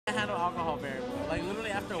handle alcohol very well. Like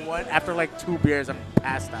literally after like 2 beers, I'm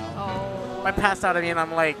passed out. Oh. By passed out, I mean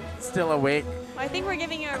I'm like still awake. I think we're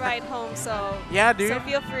giving you a ride home, so Yeah, dude. So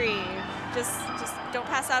feel free. Just don't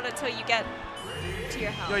pass out until you get to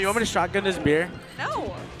your house. Yo, you want me to shotgun this beer?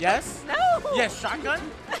 No. Yes? No. Yes, shotgun?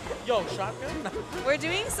 Yo, shotgun? We're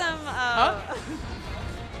doing some. Huh?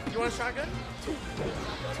 You want a shotgun?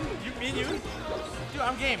 Me and you? Dude,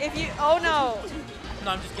 I'm game. If you. Oh no.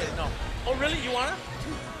 No, I'm just kidding. No. Oh, really? You wanna?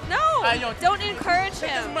 No. Yo, don't encourage take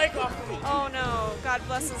him. this mic off for me. Oh no. God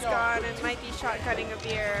bless is gone and might be shotgunning a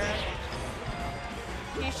beer.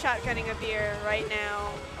 He's shotgunning a beer right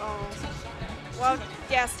now. Oh. Well,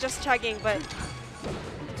 yes, just chugging, but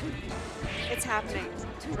it's happening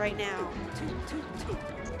right now.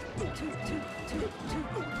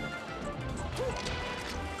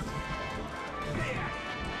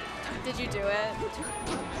 Did you do it?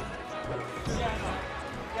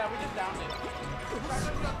 Yeah, we just downed it.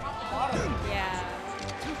 Yeah.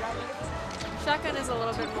 Shotgun is a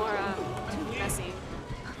little bit more messy.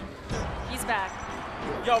 He's back.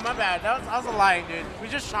 Yo, my bad. I was lying, dude. We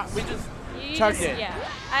just chugged it. Yeah.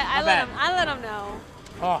 I let him know.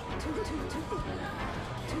 Oh.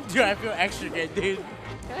 Dude, I feel extra good, dude.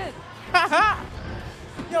 Good.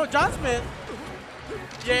 Yo, John Smith.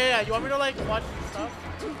 Yeah. You want me to like watch some stuff?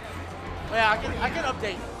 Oh, yeah, I can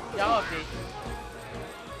update. Yeah, I'll update.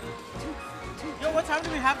 Yo, what time do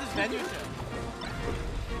we have this venue till?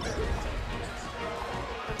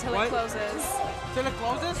 Until it closes. Till it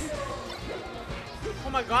closes? Oh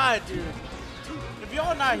my god, dude. If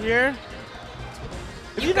y'all not here,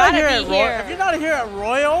 if you're not here at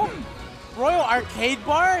Royal Arcade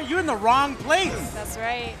Bar, you're in the wrong place. That's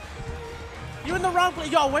right. You're in the wrong place.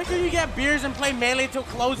 Yo, when can you get beers and play Melee till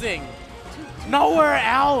closing? Nowhere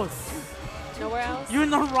else. Nowhere else? You're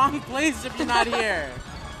in the wrong place if you're not here.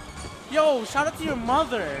 Yo, shout out to your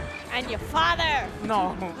mother. And your father.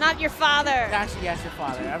 No. Not your father. Actually, yes, your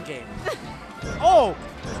father. I'm game. He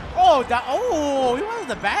went to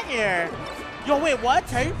the back here. Yo, wait, what?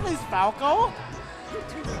 Terry plays Falco?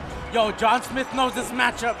 Yo, John Smith knows this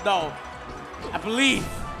matchup, though. I believe.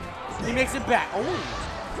 He makes it back.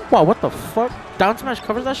 Oh. Wow, what the fuck? Down smash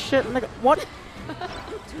covers that shit? Nigga, what?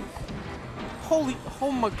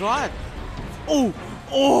 Oh my god. Oh,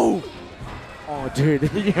 dude.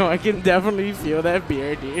 Yo, I can definitely feel that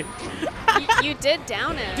beer, dude. You did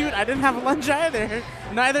down it. Dude, I didn't have lunch either.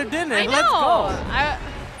 Neither did I know. Let's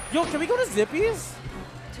go. Yo, can we go to Zippy's?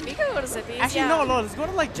 We can go to Zippy's. Actually, yeah. no. Let's go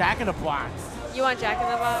to like Jack in the Box. You want Jack in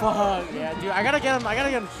the Box? Fuck yeah, dude. I gotta get him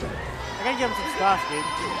some stuff, dude.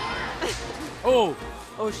 Oh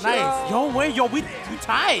shit. Nice. Yo, wait, we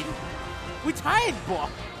tied. We tied, boy.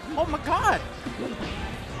 Oh my god.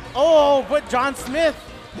 Oh, but John Smith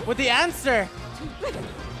with the answer.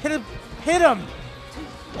 Hit him.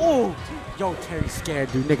 Oh. Yo, Terry's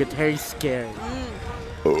scared, dude. Nigga, Terry's scared.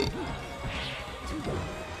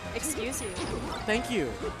 Excuse you. Thank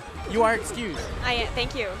you. You are excused. Thank you.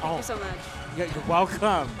 Thank you so much. You're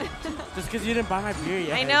welcome. Just because you didn't buy my beer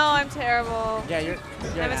yet. I know, I'm terrible. Yeah, you're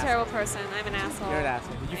I'm a terrible person. I'm an asshole. You're an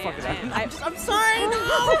asshole. You fucked it up. I'm sorry.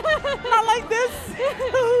 No. Not like this.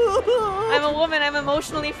 I'm a woman. I'm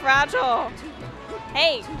emotionally fragile.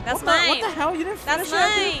 Hey, that's mine. What the hell? You didn't finish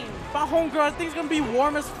That's mine. My homegirl, I think it's going to be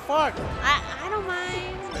warm as fuck. I don't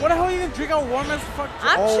mind. What the hell are you going to drink out warm as fuck?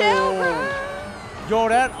 I'm chill, bro. Yo,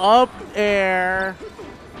 that up air.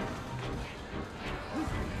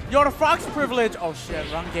 Yo, the Fox privilege. Oh, shit.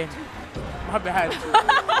 Wrong game. My bad.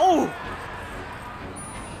 Oh.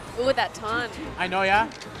 Ooh, that taunt. I know, yeah?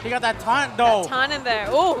 He got that taunt, though. That taunt in there.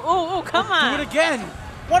 Ooh, come on. Do it again.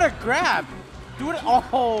 What a grab. Do it.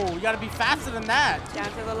 Oh, you got to be faster than that. Down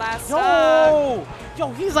to the last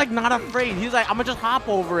Yo, he's like not afraid. He's like, I'm going to just hop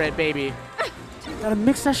over it, baby. You got to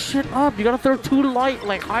mix that shit up. You got to throw 2 light,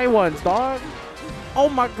 like high ones, dog. Oh,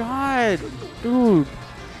 my God. Dude.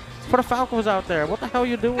 Put the Falcos out there. What the hell are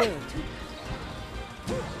you doing?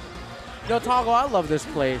 Yo, Toggle, I love this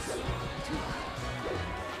place.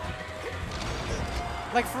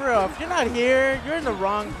 Like, for real, if you're not here, you're in the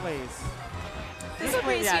wrong place. This is a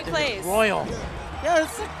pretty sweet place. Royal. Yeah,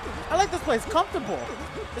 I like this place. Comfortable.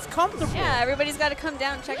 It's comfortable. Yeah, everybody's got to come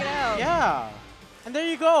down and check it out. Yeah. And there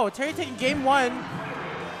you go. Terry taking game 1.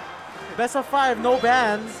 Best of 5, no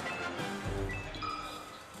bans.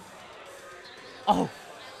 Oh.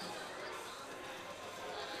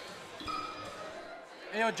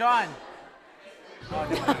 Hey, yo, John. Oh,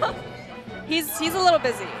 he's a little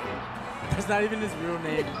busy. That's not even his real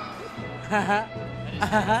name.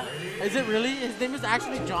 Is it really? His name is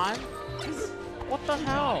actually John? What the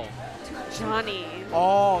hell? Johnny.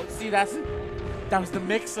 Oh, see, that was the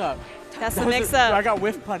mix-up. That's the mix-up. I got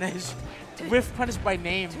whiff punished. Whiff punished by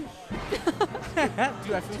name. Dude,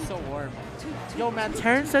 I feel so warm. Yo, man,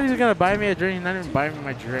 Terrence said he's gonna buy me a drink. He's not even buying me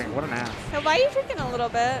my drink. What an ass. He'll buy you drinking a little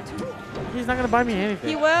bit. He's not gonna buy me anything.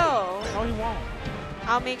 He will. No, he won't.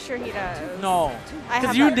 I'll make sure he does. No,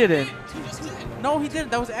 because you didn't. No, he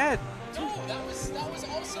didn't. That was Ed. No, that was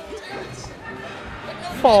also Terrence.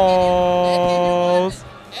 False.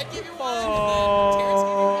 Ed gave you one, and then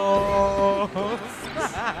Terrence gave you one.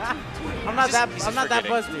 I'm not that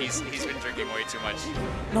buzzed. He's been drinking way too much.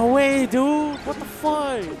 No way, dude. What the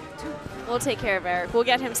fuck? We'll take care of Eric. We'll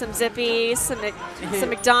get him some Zippies, some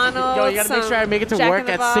McDonald's. Yo, you gotta make sure I make it to work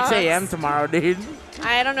at 6 a.m. tomorrow, dude.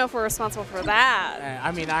 I don't know if we're responsible for that.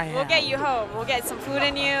 I mean, I am. We'll get you home. We'll get some food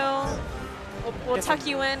in you. We'll tuck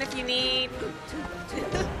you in if you need.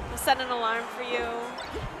 We'll set an alarm for you.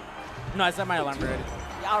 No, I set my alarm already.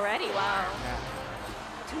 Already? Wow. Yeah.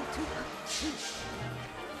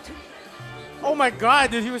 Oh my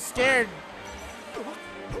god, dude, he was scared.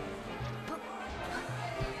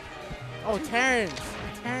 Oh, Terrence.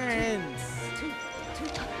 Terrence.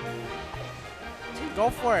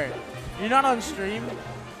 Go for it. You're not on stream.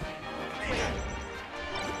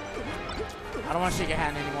 I don't want to shake your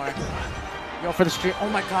hand anymore. Yo, for the stream. Oh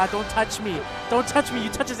my god, don't touch me. Don't touch me.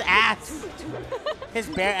 You touch his ass. His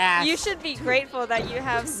bare ass. You should be grateful that you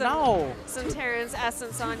have some Terrence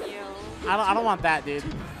essence on you. I don't want that, dude.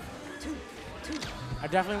 I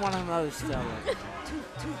definitely want another Stella.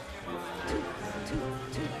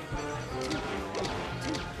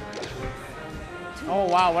 Oh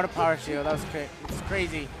wow, what a power shield. That was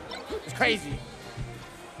crazy. It's crazy.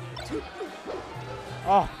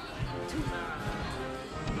 Oh.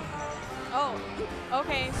 Oh,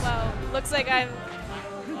 okay. Well, looks like I'm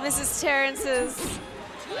Mrs. Terrence's.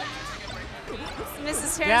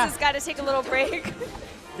 Mrs. Terrence has got to take a little break.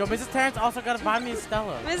 Yo, Mrs. Terrence also got to buy me a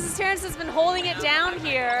Stella. Mrs. Terrence has been holding it down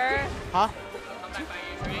here. Huh?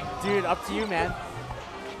 Dude, up to you, man.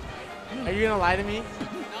 Are you going to lie to me? No,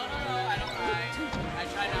 I don't lie. I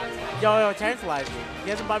try not to. Yo, Terrence lied to me. He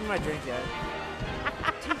hasn't bought me my drink yet.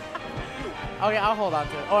 Okay, I'll hold on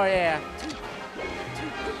to it. Oh, yeah.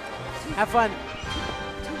 Have fun.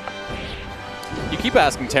 You keep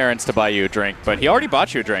asking Terrence to buy you a drink, but he already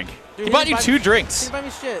bought you a drink. Dude, he bought you 2 drinks. He didn't buy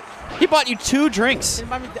me shit. He bought you 2 drinks. He didn't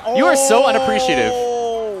buy me You are so unappreciative.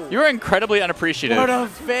 You are incredibly unappreciative What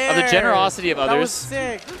unfair. of the generosity of others. That was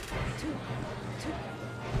sick.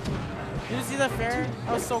 Did you see that fair?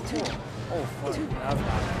 That was so cool. Oh, fuck. That was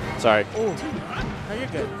bad. Sorry. Oh, no, you're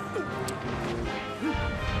good.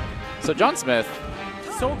 So John Smith.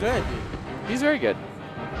 So good, dude. He's very good.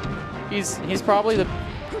 He's probably the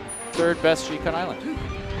 3rd best Sheik on Island.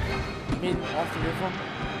 I mean, all 3 of them?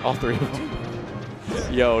 All 3 of them.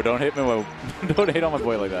 Yo, don't hate me. Don't hate on my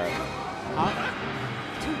boy like that. Huh?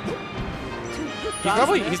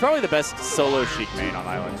 He's probably the best solo Sheik main on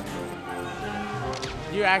Island.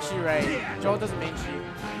 You're actually right. Joe doesn't main Sheik.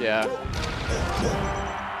 Yeah.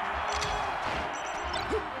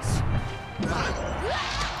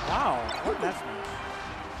 Wow, what that's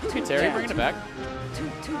nice. Hey, Terry, bringing it back.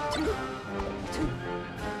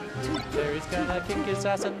 Terry's gonna kick his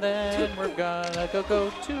ass, and then we're gonna go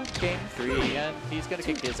to game 3, and he's gonna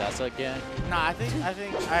kick his ass again. Nah, I think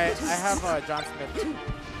I have John Smith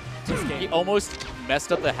this game. He almost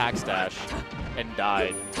messed up the hack stash and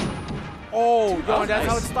died. Oh, yo, That that's was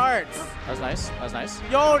how it nice. starts. That was nice. That was nice.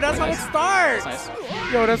 Yo, that's how Nice. it starts. That's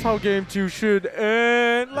nice. Yo, that's how game 2 should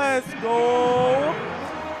end. Let's go.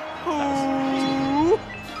 Ooh.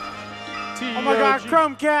 Oh my god,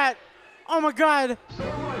 Crumb Cat. Oh my god.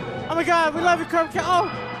 Oh my god, we love you, Crumb Cat. Oh.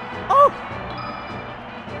 Oh.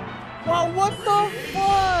 Wow, what the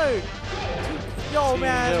fuck? Yo,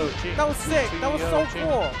 man. That was sick. That was so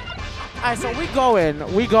cool. All right, so we going.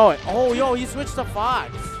 Oh, yo, he switched to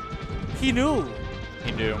Fox. He knew.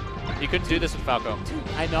 He knew. He couldn't do this with Falco.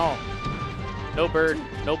 I know. No bird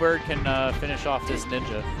can finish off this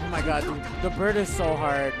ninja. Oh my god, dude. The bird is so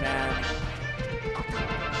hard, man.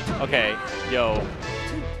 Okay, yo.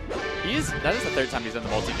 That is the 3rd time he's done the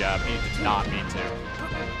multi-jab. He did not mean to.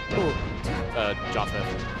 Ooh. John Smith.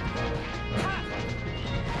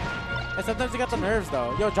 And sometimes he got the nerves,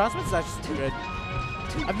 though. Yo, John Smith's actually super good.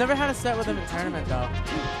 I've never had a set with him in tournament, though.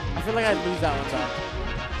 I feel like I'd lose that one time.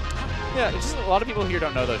 Yeah, it's just a lot of people here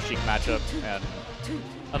don't know the Sheik matchup, and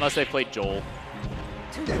unless they played Joel.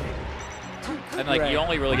 And like you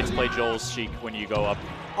only really get to play Joel's Sheik when you go up.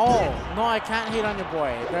 Oh, no, I can't hate on your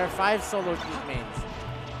boy. There are 5 solo Sheik mains.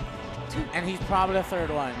 And he's probably the 3rd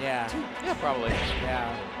one, yeah. Yeah, probably.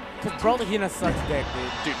 Yeah. Because Brolahina sucks dick,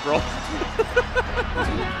 dude. Dude, bro.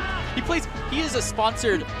 He is a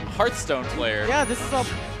sponsored Hearthstone player. Yeah, this is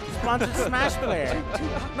sponsored Smash player.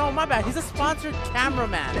 No, my bad. He's a sponsored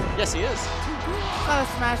cameraman. Yes, he is. He's not a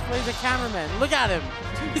Smash player. He's a cameraman. Look at him.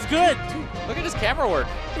 He's good. Look at his camera work.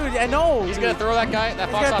 Dude, I know. He's going to throw that guy, that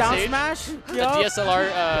He's fox gonna off down stage. smash. The Yo.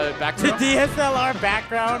 DSLR The background. DSLR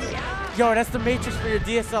background. Yo, that's the matrix for your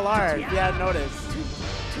DSLR. If you hadn't noticed.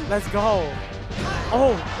 Let's go.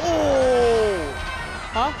 Oh.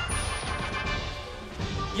 Huh?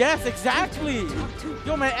 Yes, exactly.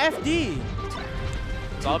 Yo, man, FD.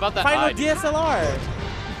 It's all about that Final eye. dude. DSLR.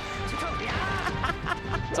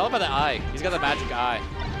 It's all about the eye. He's got the magic eye.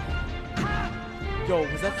 Yo,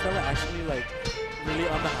 was that fella actually, like, really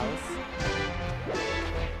on the house?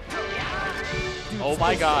 Dude, Oh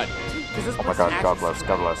my god. Oh my god, God bless,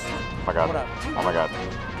 God bless. Oh my god. What up? Oh my god.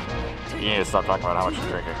 You need to stop talking about how much you're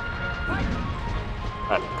drinking.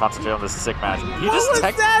 Alright, concentrate on this sick match. He What just was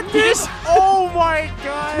tech- that, he dude? just- Oh my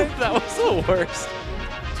god. That was the worst.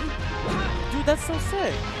 Dude, that's so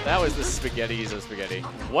sick. That was the spaghettis of spaghetti.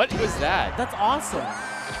 What was that? That's awesome.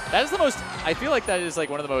 That is the most, I feel like that is like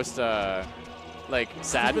one of the most like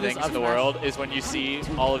sad Stupidest things in the up smash. world is when you see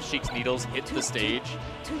all of Sheik's needles hit the stage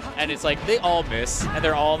and it's like they all miss and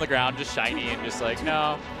they're all on the ground just shiny and just like,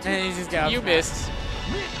 no, And he just got you missed.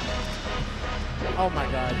 Oh my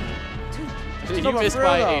god. You No, but missed for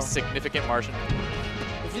real by though. a significant margin.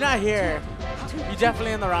 If you're not here, you're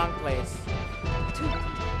definitely in the wrong place.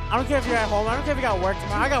 I don't care if you're at home. I don't care if you got work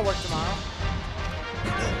tomorrow. I got work tomorrow.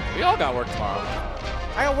 We all got work tomorrow.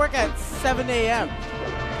 I got work at 7 a.m.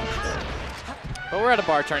 But we're at a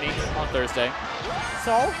bar tourney on Thursday.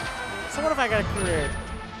 So what if I got a career?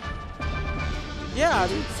 Yeah,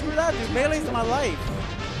 dude, screw that, dude. Melee's my life.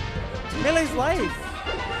 Melee's life.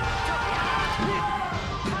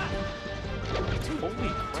 Holy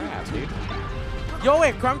crap, dude. Yo,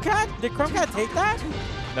 wait, Crumbcat? Did Crumbcat take that?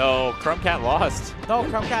 No, Crumbcat lost. No,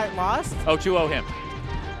 Crumbcat lost. Oh, 2-0 him.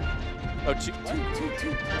 Oh,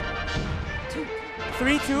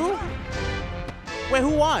 3-2? Wait, who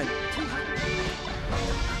won?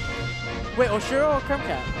 Wait, Oshiro or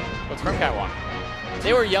Crumbcat? Well, Crumbcat won.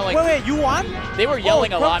 They were yelling. Wait, you won? They were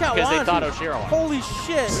yelling a lot Crumbcat because they won. thought Oshiro won. Holy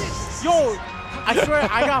shit. Yo, I swear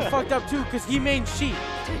I got fucked up too because he made Sheik.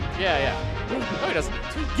 Yeah. No, he doesn't.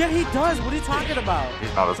 Yeah, he does. What are you talking about?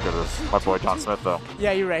 He's not as good as my boy John Smith, though.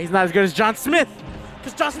 Yeah, you're right. He's not as good as John Smith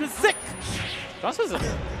because John Smith's sick. John Smith is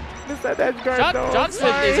Missed that edge guard, John, though. John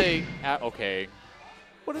Smith is Sorry. okay.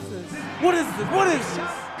 What is this? What is this? What is this?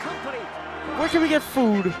 Where can we get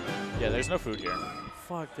food? Yeah, there's no food here.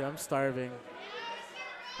 Fuck, dude, I'm starving.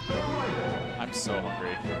 I'm so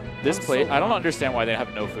hungry. This I'm plate, so I don't hungry. understand why they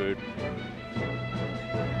have no food.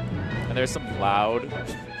 And there's some loud.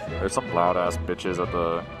 There's some loud ass bitches at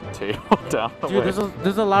the table down the way. Dude,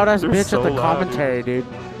 there's a loud ass They're bitch so at the loud, commentary, dude.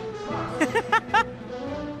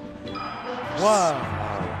 Whoa.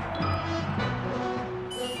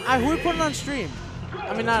 Who we putting on stream?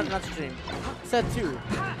 I mean, not stream. Set 2.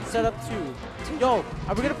 Setup 2. Yo,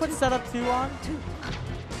 are we gonna put setup 2 on?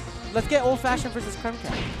 Let's get old fashioned versus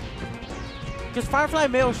Crumbcat. Because Firefly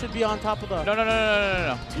Mail should be on top of the.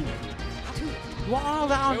 No. You want all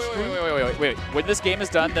that on stream? Wait. When this game is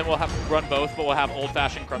done, then we'll have run both, but we'll have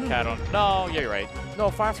old-fashioned Crumbcat on. No, yeah, you're right. No,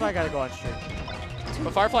 Firefly gotta go on stream.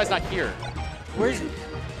 But Firefly's not here. Where is he?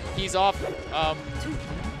 He's off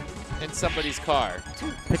in somebody's car,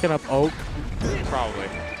 Picking up Oak. probably.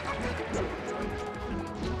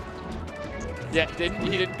 Yeah,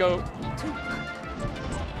 he didn't go.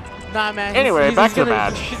 Nah, man. Anyway, back to the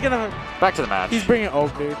gonna- match. He's gonna. Back to the match. He's bringing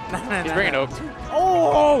Oak, dude. He's bringing Oak.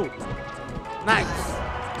 Oh! Nice.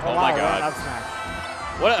 Oh wow, my what God. an up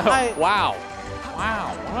smash. What? I- Wow.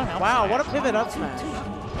 Wow, what a pivot up smash.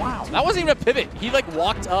 Wow. That wasn't even a pivot. He like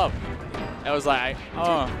walked up. I was like,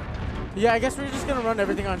 Yeah, I guess we're just gonna run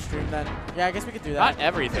everything on stream then. Yeah, I guess we could do that. not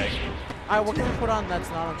everything. Alright, what can we put on that's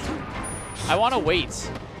not on stream? I want to wait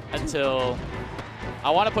until. I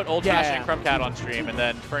want to put Old Fashioned Yeah. and Crumbcat on stream, and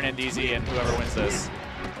then Fernandese and whoever wins this.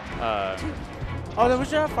 Oh, then we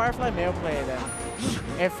should have Firefly Mail play then.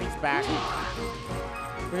 If he's back.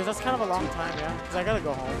 Because that's kind of a long time, yeah? Because I gotta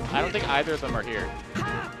go home. I don't think either of them are here.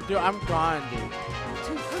 Dude, I'm gone, dude.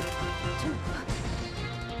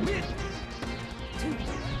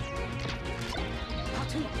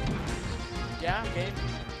 Yeah, game.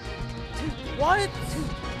 What?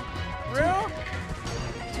 Bro?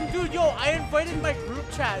 Dude, yo, I invited my group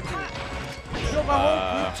chat, dude. Yo, my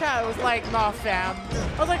whole group chat was like, nah, fam.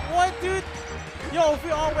 I was like, what, dude? Yo, if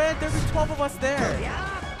we all went, there'd be 12 of us there.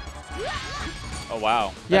 Oh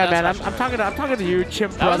wow. Yeah, That's man, actually- I'm talking to you,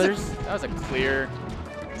 Chimp That was Brothers. that was a clear,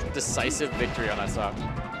 decisive victory on that stop.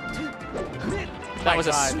 My That was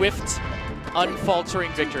a God. swift,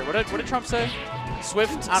 unfaltering victory. What did Trump say?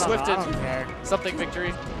 Swift I don't and care. something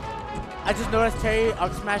victory. I just noticed Terry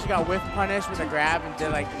up smash got whiff punished with a grab and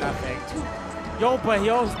did like nothing. Yo, but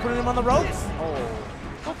yo, he's putting him on the ropes.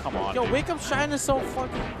 Oh, come on. Yo, dude. Wake Up Shine is so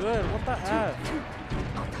fucking good. What the F?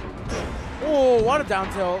 Oh, what a down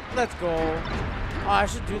tilt. Let's go. Oh, I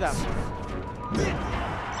should do that more.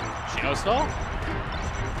 Shino stall?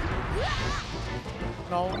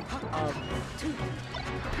 No.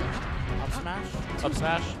 Up smash? Up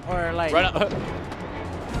smash? Or like... Run up.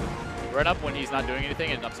 Run up when he's not doing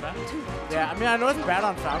anything and up smash? Yeah, I mean, I know it's bad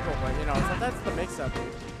on Falco, but, you know, sometimes it's the mix-up.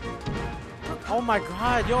 Oh, my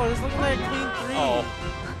God. Yo, this looks like a clean 3. Oh.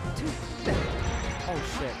 Oh,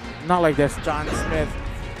 shit. Not like this, John Smith.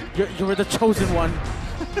 You were the chosen one.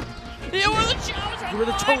 You were the chosen You were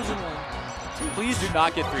the chosen one. Please do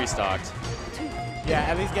not get 3 stocked. Yeah,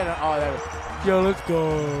 at least get an... Oh, there we go. Yo, let's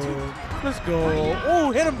go. Let's go.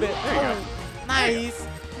 Oh, hit him bit. There you go. Nice.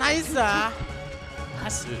 Nice. I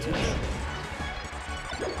actually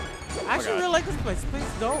really like this place. This place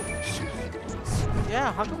is dope.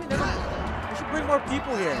 Yeah, how come we never... We should bring more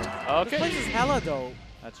people here. Okay. This place is hella dope.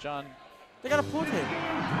 That's John. They gotta put him.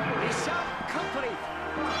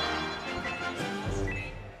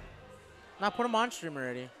 Now put him on stream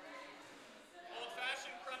already.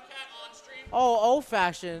 Old-fashioned Crumcat on stream. Oh,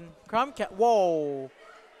 old-fashioned. Crumcat. Whoa.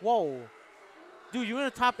 Whoa. Dude, you in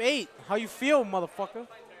the top 8. How you feel, motherfucker?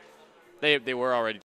 They were already